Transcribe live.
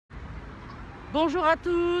Bonjour à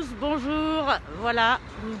tous, bonjour, voilà,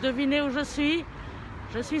 vous devinez où je suis?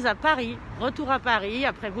 Je suis à Paris, retour à Paris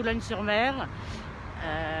après Boulogne-sur-Mer.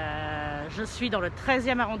 Je suis dans le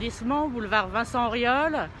 13e arrondissement, boulevard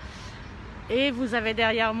Vincent-Auriol. Et vous avez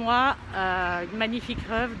derrière moi une magnifique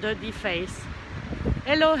œuvre de Faile.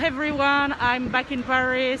 Hello everyone, I'm back in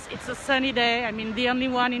Paris. It's a sunny day. I mean the only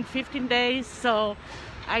one in 15 days. So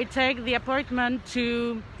I take the appointment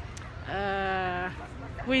to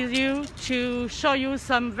with you to show you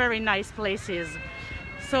some very nice places.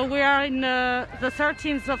 So we are in the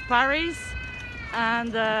 13th of Paris,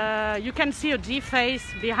 and you can see a Faile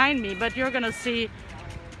behind me, but you're gonna see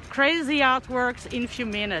crazy artworks in a few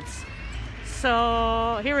minutes.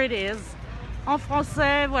 So here it is. En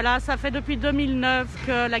français, voilà, ça fait depuis 2009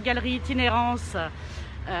 que la galerie Itinérance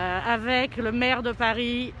avec le maire de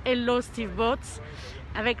Paris, Hello Steve Boats,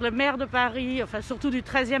 avec le maire de Paris, enfin surtout du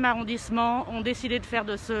 13e arrondissement, ont décidé de faire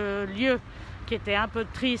de ce lieu qui était un peu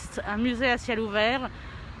triste un musée à ciel ouvert.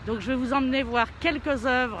 Donc je vais vous emmener voir quelques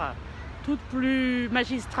œuvres toutes plus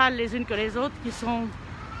magistrales les unes que les autres, qui sont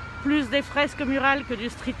plus des fresques murales que du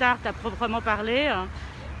street art à proprement parler,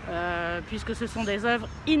 puisque ce sont des œuvres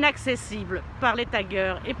inaccessibles par les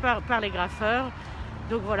taggeurs et par les graffeurs.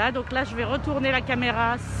 Donc voilà, donc là je vais retourner la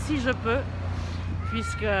caméra si je peux,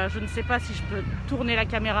 puisque je ne sais pas si je peux tourner la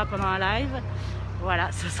caméra pendant un live.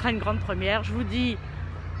 Voilà, ce sera une grande première. Je vous dis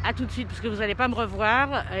à tout de suite, parce que vous n'allez pas me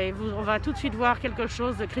revoir, et on va tout de suite voir quelque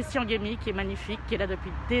chose de Guémy qui est magnifique, qui est là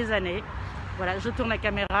depuis des années. Voilà, je tourne la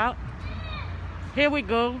caméra. Here we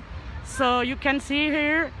go. So you can see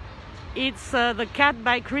here, it's the cat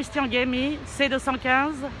by Guémy,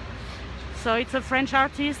 C215. So it's a French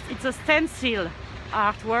artist. It's a stencil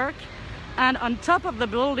artwork. And on top of the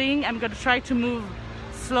building, I'm going to try to move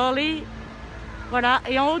slowly. Voilà,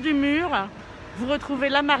 et en haut du mur, vous retrouvez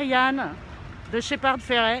la Marianne de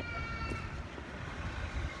Faile.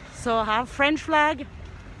 So I have French flag,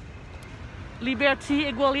 liberty,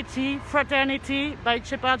 equality, fraternity by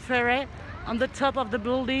Faile on the top of the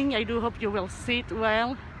building. I do hope you will see it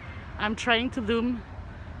well. I'm trying to zoom.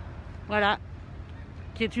 Voilà,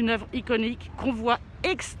 qui est une œuvre iconique qu'on voit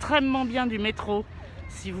extrêmement bien du métro.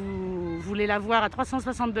 Si vous voulez la voir à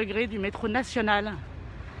 360 degrés du métro national.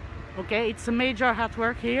 Okay, it's a major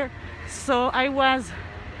artwork here. So I was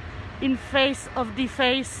in face of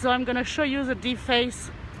Faile, so I'm gonna show you the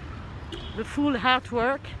Faile, the full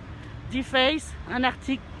artwork. Faile, un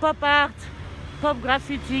article pop art, pop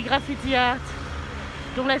graffiti, graffiti art,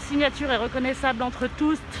 dont la signature est reconnaissable entre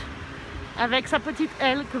tous, avec sa petite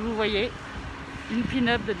L que vous voyez, une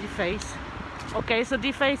pin-up de Faile. Okay, so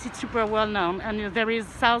Faile is super well known, and there is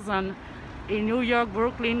thousands in New York,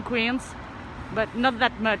 Brooklyn, Queens, but not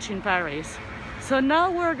that much in Paris. So now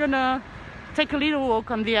we're gonna take a little walk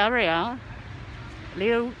on the area.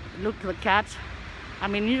 Look at the cat. I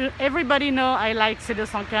mean, everybody know I like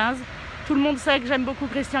C215. Tout le monde sait que j'aime beaucoup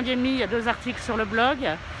Guémy. Il y a 2 articles sur le blog.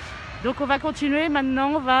 Donc on va continuer.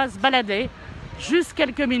 Maintenant, on va se balader. Juste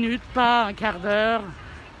quelques minutes, pas un quart d'heure.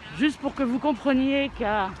 Juste pour que vous compreniez que...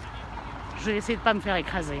 Je vais essayer de ne pas me faire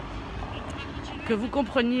écraser. Que vous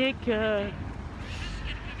compreniez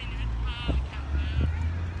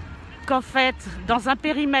qu'en fait, dans un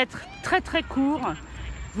périmètre très très court,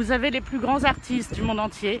 vous avez les plus grands artistes du monde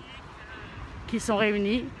entier qui sont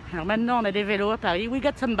réunis. Alors maintenant, on a des vélos à Paris. We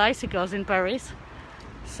got some bicycles in Paris.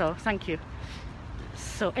 So, thank you.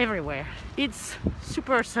 So, everywhere. It's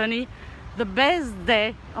super sunny. The best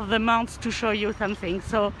day of the month to show you something.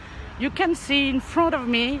 So, you can see in front of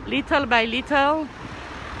me, little by little,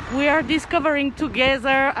 we are discovering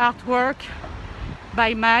together artwork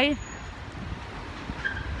by Maye,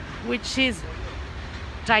 which is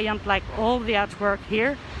giant like all the artwork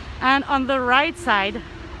here. And on the right side,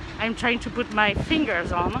 I'm trying to put my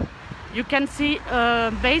fingers on, you can see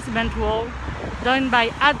a basement wall done by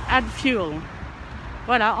Add Fuel.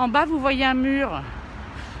 Voilà, en bas vous voyez un mur,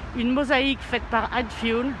 une mosaïque faite par Add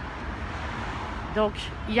Fuel. Donc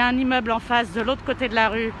il y a un immeuble en face de l'autre côté de la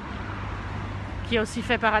rue qui est aussi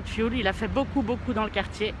fait par Add Fuel. Il a fait beaucoup dans le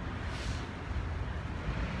quartier.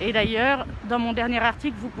 Et d'ailleurs, dans mon dernier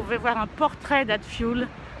article, vous pouvez voir un portrait d'Add Fuel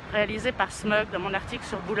réalisé par Smug dans mon article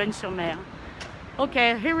sur Boulogne-sur-Mer. Ok,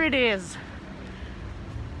 here it is.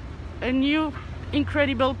 A new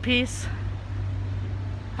incredible piece.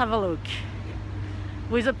 Have a look.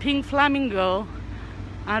 With a pink flamingo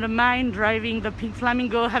and a man driving the pink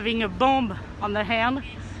flamingo having a bomb on the hand.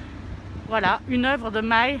 Voilà, une œuvre de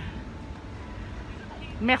Maye.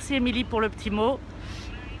 Merci Émilie pour le petit mot.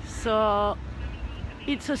 So,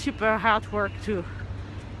 it's a super artwork too.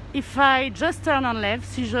 If I just turn on left,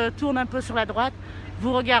 si je tourne un peu sur la droite,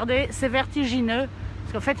 vous regardez, c'est vertigineux.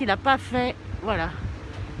 Parce qu'en fait, il n'a pas fait... Voilà.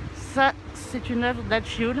 Ça, c'est une œuvre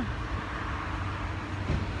d'Atfield.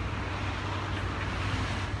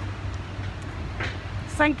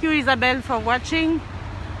 Thank you, Isabelle, for watching.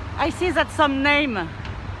 I see that some name.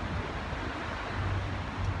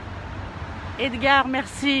 Edgar,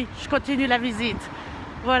 merci. Je continue la visite.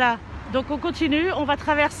 Voilà. Donc on continue, on va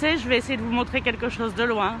traverser. Je vais essayer de vous montrer quelque chose de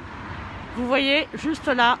loin. Vous voyez, juste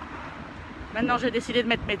là. Maintenant, j'ai décidé de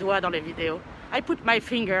mettre mes doigts dans les vidéos. I put my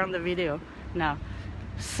finger on the video now.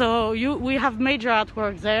 So we have major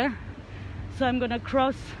artwork there. So I'm gonna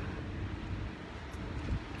cross.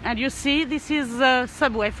 And you see, this is the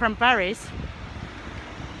subway from Paris.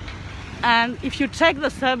 And if you check the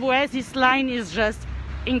subway, this line is just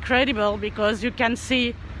incredible because you can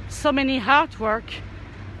see so many artwork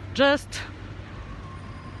just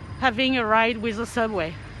having a ride with the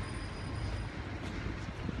subway.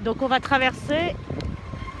 Donc on va traverser.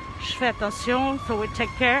 Je fais attention, so we take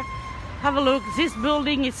care. Have a look. This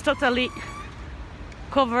building is totally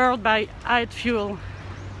covered by art fuel.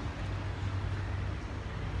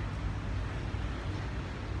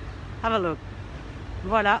 Have a look.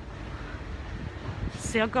 Voilà.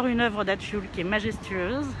 C'est encore une œuvre d'Atfield qui est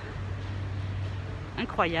majestueuse.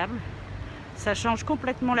 Incroyable. Ça change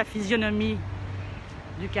complètement la physionomie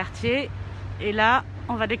du quartier. Et là,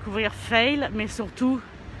 on va découvrir Faile, mais surtout,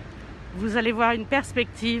 vous allez voir une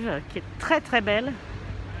perspective qui est très très belle.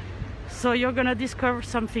 So you're gonna discover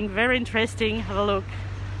something very interesting. Have a look.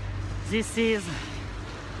 This is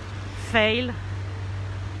Faile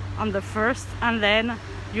on the first, and then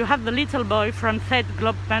you have the little boy from Seth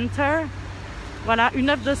Globe Panther. Voilà, une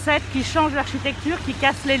œuvre de Seth qui change l'architecture, qui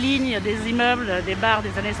casse les lignes des immeubles, des bars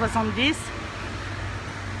des années 70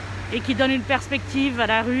 et qui donne une perspective à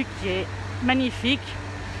la rue qui est magnifique.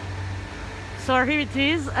 So here it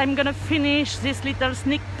is. I'm gonna finish this little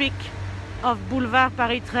sneak peek of Boulevard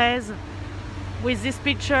Paris 13 with this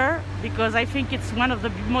picture because I think it's one of the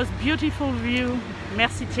most beautiful views.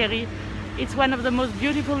 Merci Thierry. It's one of the most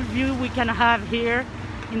beautiful views we can have here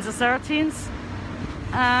in the 13th.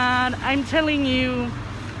 And I'm telling you,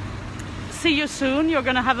 see you soon. You're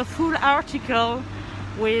gonna have a full article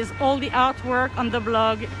with all the artwork on the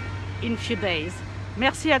blog in few days.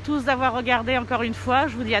 Merci à tous d'avoir regardé encore une fois.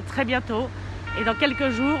 Je vous dis à très bientôt. Et dans quelques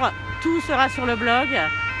jours, tout sera sur le blog.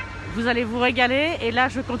 Vous allez vous régaler. Et là,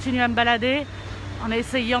 je continue à me balader en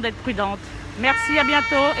essayant d'être prudente. Merci, à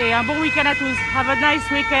bientôt et un bon week-end à tous. Have a nice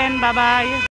weekend. Bye bye.